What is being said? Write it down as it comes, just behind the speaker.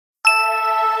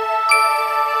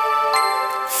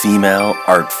Female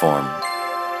art form.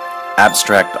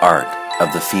 Abstract art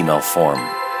of the female form.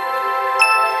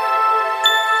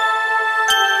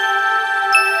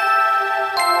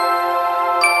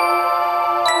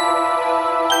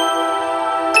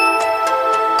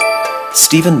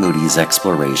 Stephen Moody's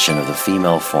exploration of the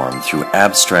female form through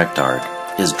abstract art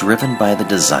is driven by the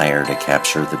desire to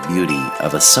capture the beauty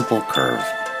of a simple curve,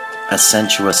 a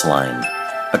sensuous line,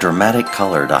 a dramatic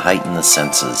color to heighten the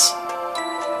senses.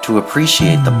 To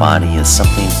appreciate the body as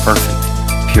something perfect,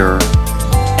 pure,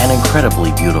 and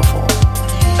incredibly beautiful,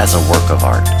 as a work of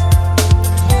art.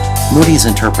 Moody's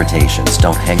interpretations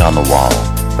don't hang on the wall,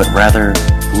 but rather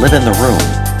live in the room,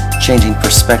 changing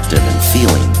perspective and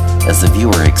feeling as the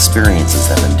viewer experiences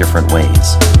them in different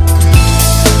ways.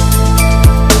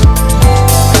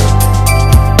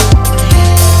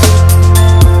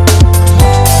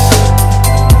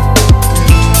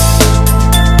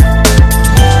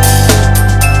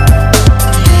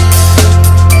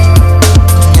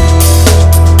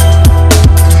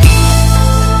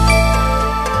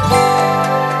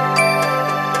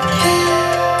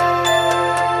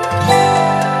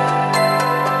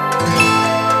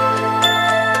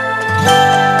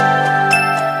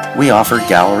 We offer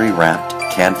gallery-wrapped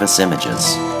canvas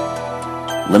images,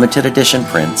 limited edition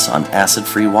prints on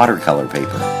acid-free watercolor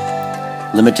paper,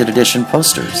 limited edition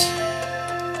posters,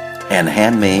 and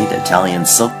handmade Italian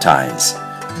silk ties,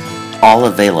 all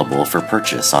available for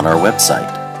purchase on our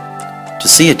website. To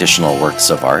see additional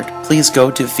works of art, please go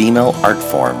to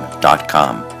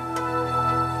femaleartform.com.